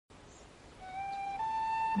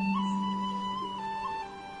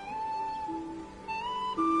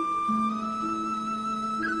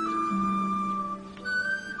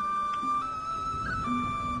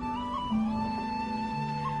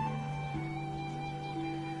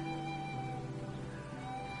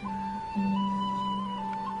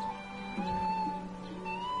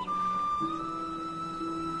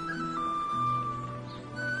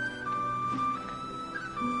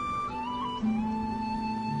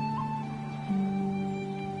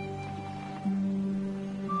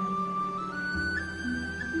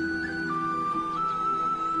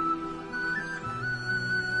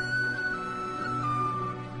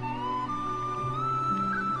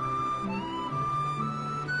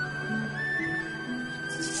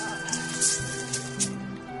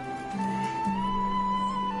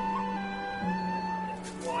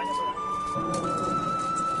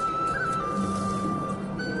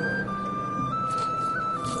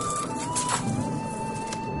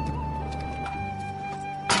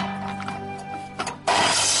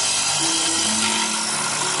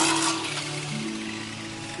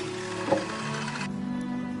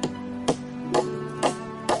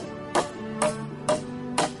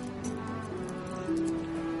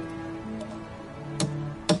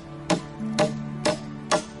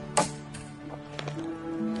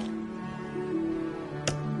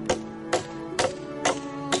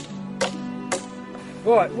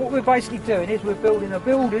Right, what we're basically doing is we're building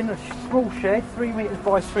a small shed, 3 metres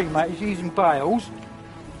by 3 metres, using bales.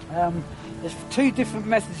 There's 2 different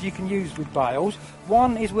methods you can use with bales.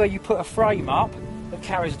 One is where you put a frame up that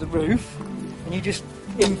carries the roof, and you just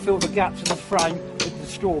infill the gaps in the frame with the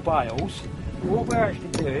straw bales. What we're actually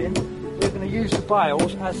doing, we're going to use the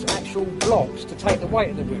bales as actual blocks to take the weight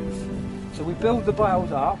of the roof. So we build the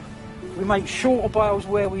bales up. We make shorter bales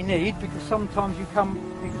where we need, because sometimes you can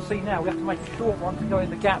see now we have to make a short one to go in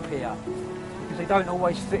the gap here because they don't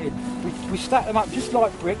always fit in. We stack them up just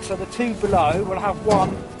like bricks, so the 2 below will have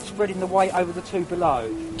one spreading the weight over the 2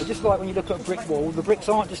 below. But just like when you look at a brick wall, the bricks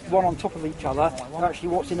aren't just one on top of each other, they're actually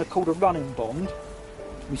what's called a running bond.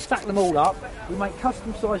 We stack them all up, we make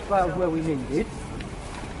custom sized bales where we need it.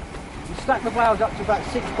 We stack the bales up to about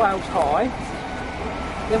 6 bales high,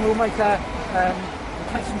 then we'll make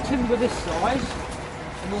take some timber this size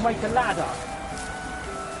and we'll make a ladder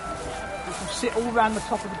which will sit all around the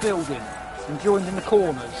top of the building and joined in the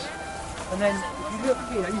corners. And then if you look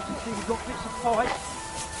here, you can see we've got bits of pipe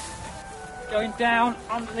going down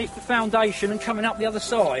underneath the foundation and coming up the other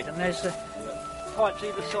side, and there's pipes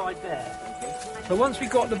either side there. So once we've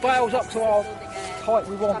got the bales up to our height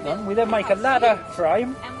we want them, we then make a ladder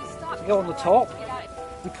frame to go on the top.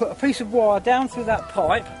 We put a piece of wire down through that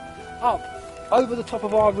pipe up over the top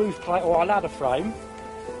of our roof plate or our ladder frame,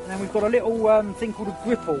 and then we've got a little thing called a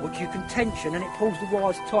gripple which you can tension and it pulls the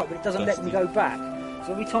wires tight but it doesn't let them go back.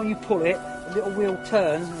 So every time you pull it, the little wheel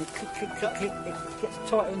turns and it click, click, click, click, it gets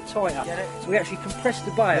tighter and tighter. So we actually compress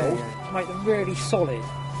the bales to make them really solid.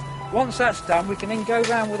 Once that's done, we can then go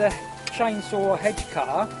around with a chainsaw or hedge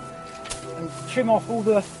cutter and trim off all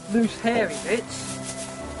the loose hairy bits,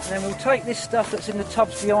 and then we'll take this stuff that's in the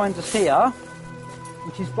tubs behind us here,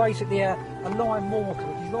 which is basically a lime mortar,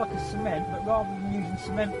 which is like a cement, but rather than using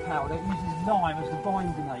cement powder, it uses lime as the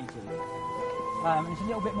binding agent. And it's a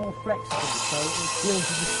little bit more flexible, so it deals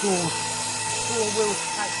with the straw. Straw will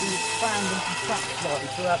actually expand and contract slightly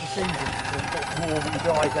throughout the season. So it gets warm and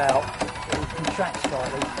dries out, it will contract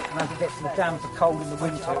slightly, and as it gets to the damp or cold in the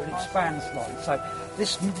winter, it expands slightly. So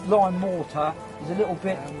this lime mortar is a little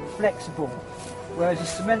bit flexible, whereas the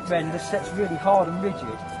cement render sets really hard and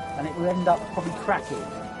rigid, and it will end up probably cracking.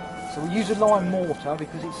 So we use a lime mortar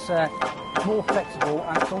because it's more flexible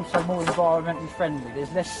and it's also more environmentally friendly.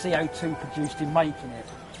 There's less CO2 produced in making it.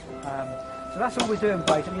 So that's all we're doing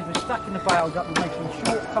basically, is we're stacking the bales up, we're making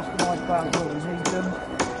short customised bales where we need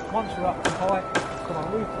them. Once we're up to height, put our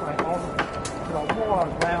roof plate on, put our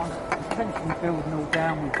wires round, we tension the building all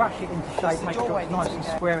down, we bash it into shape, make sure it's nice and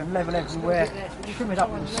square and level everywhere, trim it up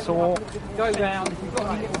with a saw, go round, if we've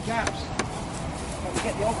got any little gaps, we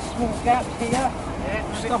get the odd small gaps here,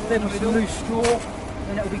 stuff them with some loose straw,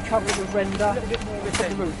 then it'll be covered with render, we'll put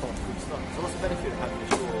the roof on. So what's the benefit of having a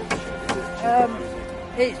straw?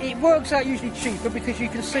 It works out usually cheaper because you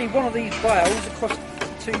can see one of these bales it costs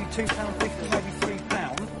 £2.50, maybe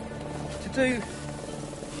 £3. To do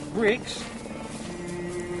bricks,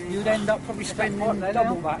 you'd end up probably spending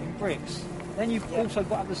double that in bricks. Then you've also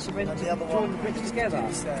got the cement to join the bricks together.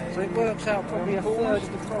 So it works out probably a third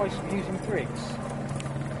of the price of using bricks.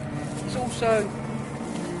 It's also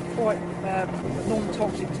quite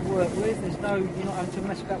non-toxic to work with. You're not having to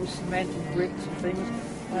mess about with cement and bricks and things.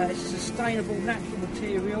 It's a sustainable natural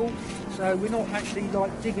material, so we're not actually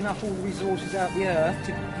like digging up all the resources out of the earth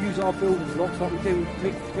to use our building blocks like we do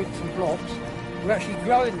with bricks and blocks. We're actually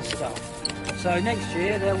growing the stuff. So next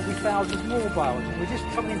year there will be thousands more bales. We're just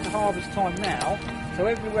coming into harvest time now, so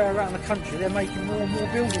everywhere around the country they're making more and more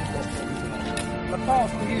building blocks.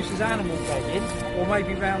 Apart from use as animal bedding, or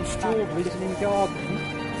maybe around strawberries and in gardening,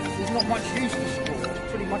 there's not much use for straw.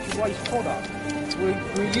 It's pretty much a waste product. We're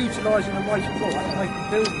utilising a waste product and making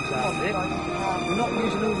buildings out of it. We're not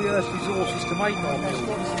using all the Earth's resources to make our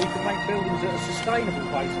buildings. We can make buildings that are sustainable,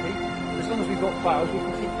 basically. As long as we've got bales, we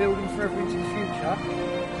can keep building forever into the future.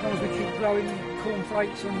 As long as we keep growing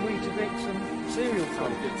cornflakes and Weetabix and cereal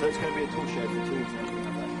fruit. So it's going to be a tool shed for tools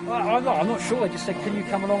then? I'm not sure. They just said, can you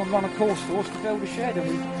come along and run a course for us to build a shed? And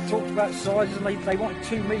we talked about sizes, and they wanted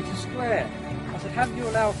 2 metres square. I said, haven't you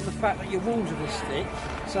allowed for the fact that your walls are this thick?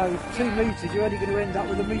 So 2 metres, you're only going to end up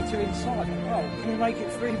with a metre inside. Well, can we make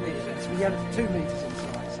it 3 metres? We had 2 metres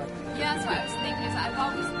inside. So. Yeah, that's what I was thinking. Is I've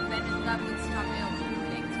always been in love with straw bales and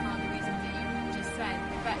things for all the reasons that you just said.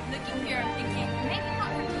 But looking here, I'm thinking maybe not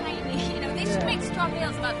for tiny. They should make straw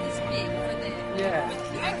bales about this big for the. Yeah.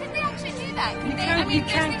 Or could they actually do that? There's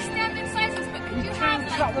extended sizes, but could you have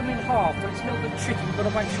like? Cut them in half, but it's a little bit tricky. You've got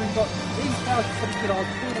to make sure you've got these bales are pretty good. I was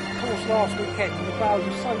doing a course last weekend, and the bales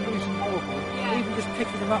are so loose and horrible. Yeah. Even just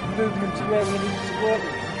picking them up and moving them to where we need to work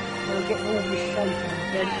with them, they're getting all misshapen and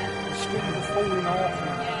bent and strings were falling off, and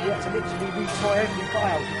you had to literally retie every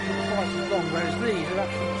bale to keep twice as long, whereas these are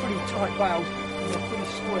actually pretty tight bales, and they're pretty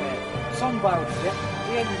square. Some bales of it,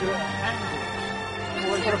 the ends are at an angle,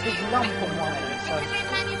 or they've got a big lump on one end. So Can they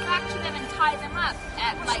manufacture them and tie them up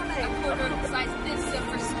at like a quarter of the size of this? So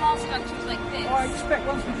for small structures like this. I expect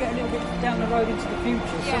once we get a little bit down the road into the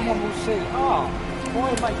future, someone will see, by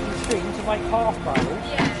making strings to make half bales,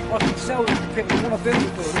 I can sell them to people who want to build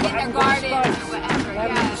it for them, but haven't got the space. They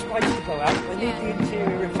haven't got the space to go out. They need the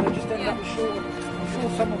interior, if they just end up with short. I'm sure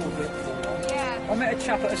someone will do it for them. I met a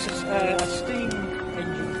chap at a steam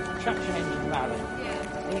engine, traction engine rally.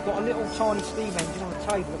 And he got a little tiny steam engine on a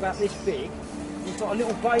table about this big. He's got a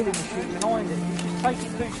little baling machine behind it. He's just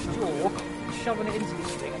taking loose straw, shoving it into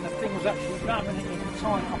this thing, and the thing was actually ramming it in and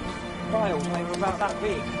tying up bales, and they were about that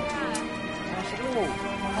big. And I said,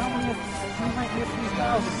 how many can you make me a few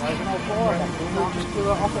thousand of those, and I'll buy one, and we'll just do it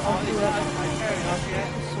up at this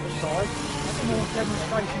sort of size. That's a more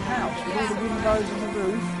demonstration house with all the windows and the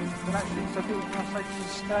roof, and actually, so people can say this is a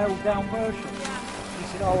scaled down version. He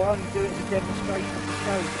said, I'll only do it as a demonstration of the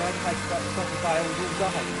show, but I only make about 20 bales all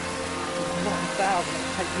day. Not 1,000,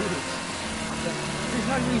 it'll take years. There's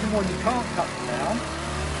no reason why you can't cut them down.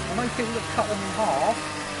 I know people that cut them in half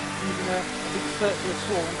using a big circular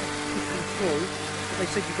saw and push them through, but they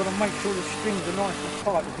said you've got to make sure the strings are nice and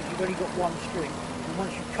tight because you've only got one string, and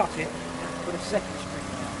once you cut it, put a second string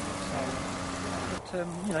down. So,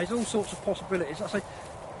 but, there's all sorts of possibilities. I say,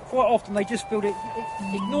 quite often they just build it,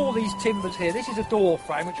 ignore these timbers here, this is a door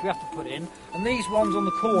frame which we have to put in, and these ones on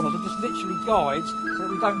the corners are just literally guides so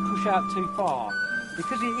that we don't push out too far.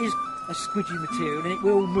 Because it is a squidgy material and it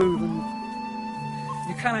will move, and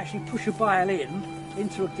you can actually push a bale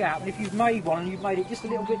into a gap, and if you've made one and you've made it just a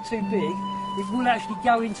little bit too big, it will actually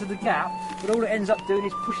go into the gap, but all it ends up doing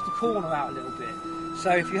is push the corner out a little bit.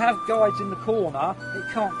 So if you have guides in the corner, it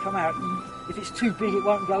can't come out. If it's too big, it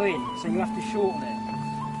won't go in, so you have to shorten it.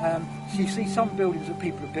 So you see some buildings that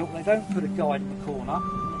people have built, and they don't put a guide in the corner.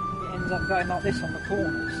 It ends up going like this on the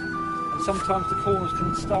corners. And sometimes the corners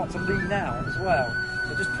can start to lean out as well.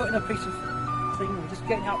 So just putting a piece of thing, just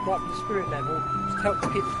getting up right from the spirit level, just helps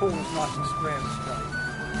keep the corners nice and square and straight.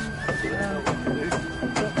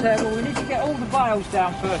 Well, we need to get all the bales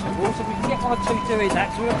down first of all, so we can get one or two doing that.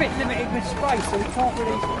 So we're a bit limited with space, so we can't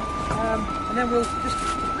really. And then we'll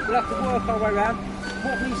have to work our way around.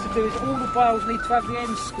 What needs to do is all the bales need to have the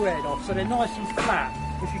ends squared off, so they're nice and flat.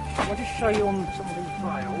 I'll just show you on some of these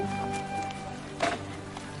bales.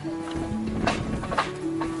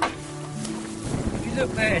 If you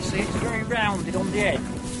look there, see, it's very rounded on the end.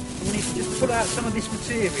 And we need to just pull out some of this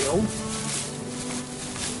material.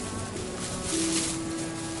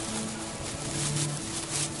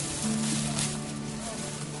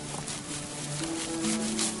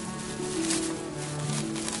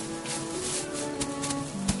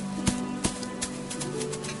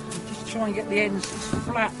 Try and get the ends as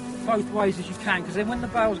flat both ways as you can, because then when the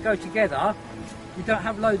bales go together you don't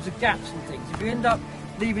have loads of gaps and things. If you end up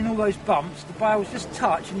leaving all those bumps, the bales just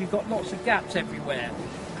touch and you've got lots of gaps everywhere.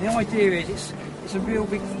 And the idea is it's a real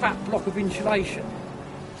big fat block of insulation,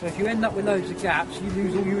 so if you end up with loads of gaps you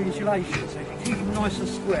lose all your insulation. So if you keep them nice and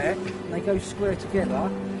square and they go square together,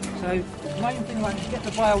 so the main thing is get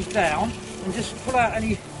the bales down and just pull out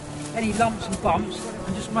any lumps and bumps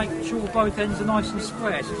and just make sure both ends are nice and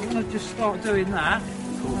square. So if you want to just start doing that,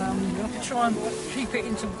 you have to try and keep it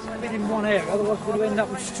within one area, otherwise we're going to end up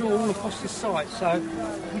with straw all across the site. So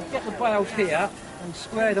we get the bales here and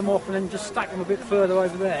square them off and then just stack them a bit further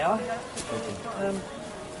over there.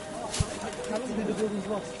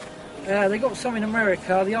 They got some in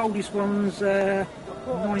America, the oldest one's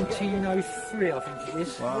 1903 I think it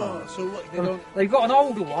is. Wow. So what, they've got an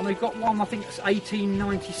older one, they've got one I think it's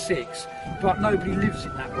 1896, but nobody lives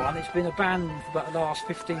in that one. It's been abandoned for about the last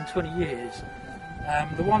 15-20 years.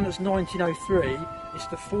 The one that's 1903, it's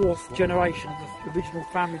the fourth generation of the original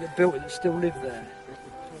family that built it that still live there.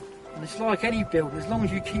 And it's like any building, as long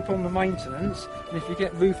as you keep on the maintenance, and if you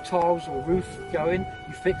get roof tiles or roof going,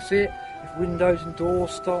 you fix it. If windows and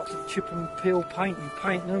doors start to chip and peel paint, you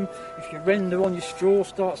paint them. If your render on your straw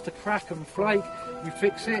starts to crack and flake, you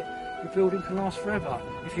fix it. Your building can last forever.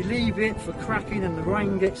 If you leave it for cracking and the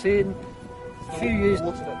rain gets in, a few years,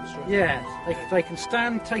 they can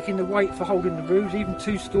stand taking the weight for holding the roofs. Even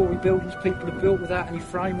two-storey buildings people have built without any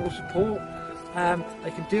frame or support.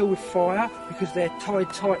 They can deal with fire because they're tied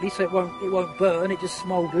tightly, so it won't burn. It just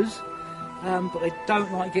smoulders. But they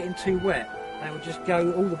don't like getting too wet. They will just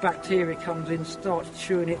go. All the bacteria comes in, starts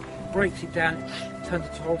chewing it, breaks it down, it turns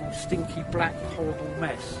into a horrible, stinky, black, horrible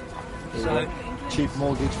mess. So, cheap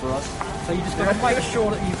mortgage for us. so you just got to make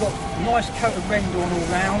sure that you've got a nice coat of render on all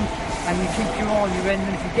round, and you keep your eye on your end,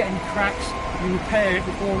 and if you get any cracks, you repair it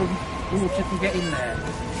before the water can get in there.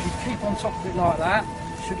 If you keep on top of it like that,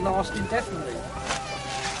 it should last indefinitely.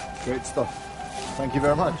 Great stuff. Thank you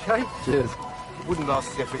very much. Okay? Cheers. It wouldn't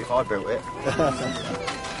last as if I built it.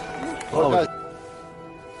 Well, guys,